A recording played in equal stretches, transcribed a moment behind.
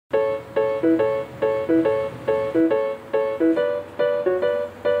Okay,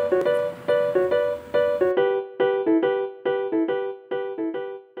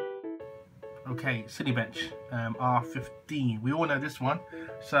 Cinebench R15. We all know this one,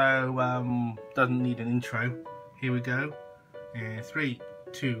 so doesn't need an intro. Here we go. And 3,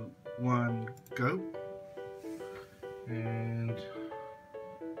 2, 1, go. And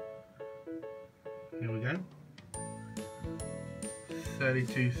here we go.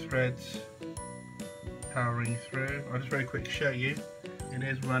 32 threads powering through. I'll just very quick show you. It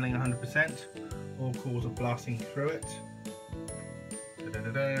is running 100%. All cores are blasting through it.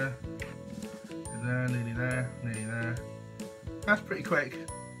 Da-da-da-da. There, nearly there, nearly there. That's pretty quick.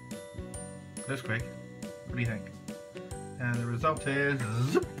 That's quick. What do you think? And the result is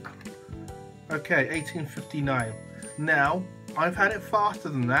zip. Okay, 1859. Now, I've had it faster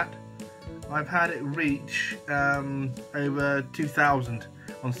than that. I've had it reach over 2000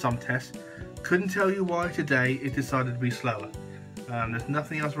 on some tests. Couldn't tell you why today it decided to be slower. There's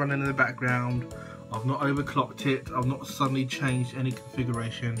nothing else running in the background. I've not overclocked it. I've not suddenly changed any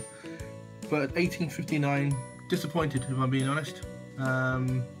configuration. But at 1859, disappointed if I'm being honest.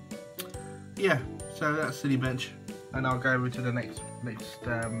 Yeah, so that's Cinebench, and I'll go over to the next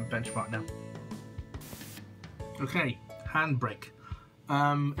benchmark now. Okay, HandBrake.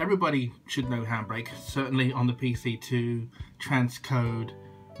 Everybody should know HandBrake. Certainly on the PC to transcode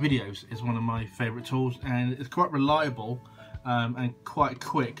videos is one of my favourite tools, and it's quite reliable and quite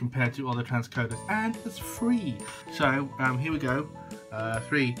quick compared to other transcoders, and it's free. So here we go.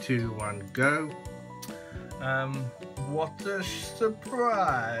 3, 2, 1, go. What a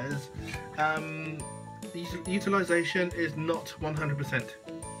surprise! The utilization is not 100%.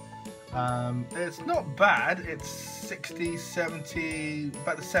 It's not bad. It's 60, 70,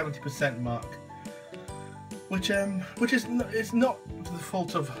 about the 70% mark. Which is it's not the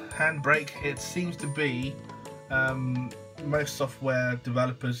fault of HandBrake. It seems to be most software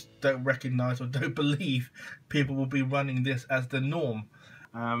developers don't recognize or don't believe people will be running this as the norm.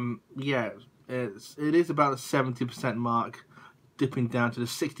 Yeah, it is about a 70% mark, dipping down to the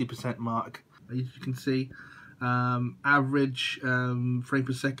 60% mark. As you can see, average frame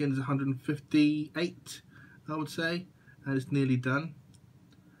per second is 158, I would say, and it's nearly done.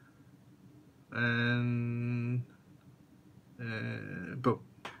 And boom.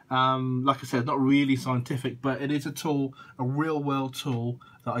 Like I said, not really scientific, but it is a tool, a real world tool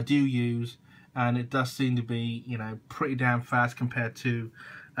that I do use, and it does seem to be, you know, pretty damn fast compared to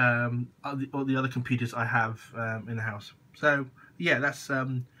all the other computers I have in the house. So yeah, that's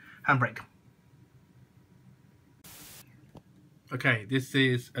HandBrake. Okay, this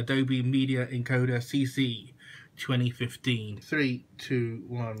is Adobe Media Encoder CC 2015. 3, 2,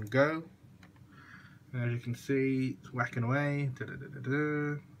 1, go. As you can see, it's whacking away.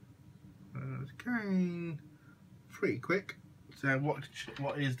 Okay, pretty quick. So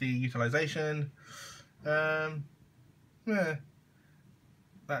what is the utilization? Yeah,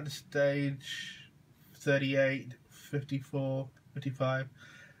 at this stage, 38, 54, 55.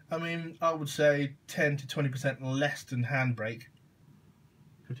 I mean, I would say 10 to 20% less than HandBrake.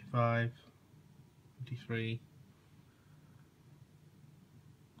 55, 53.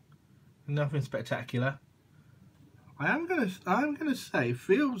 Nothing spectacular. I'm gonna say it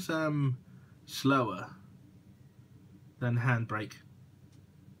feels slower than HandBrake.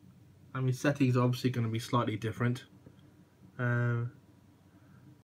 I mean, settings are obviously going to be slightly different.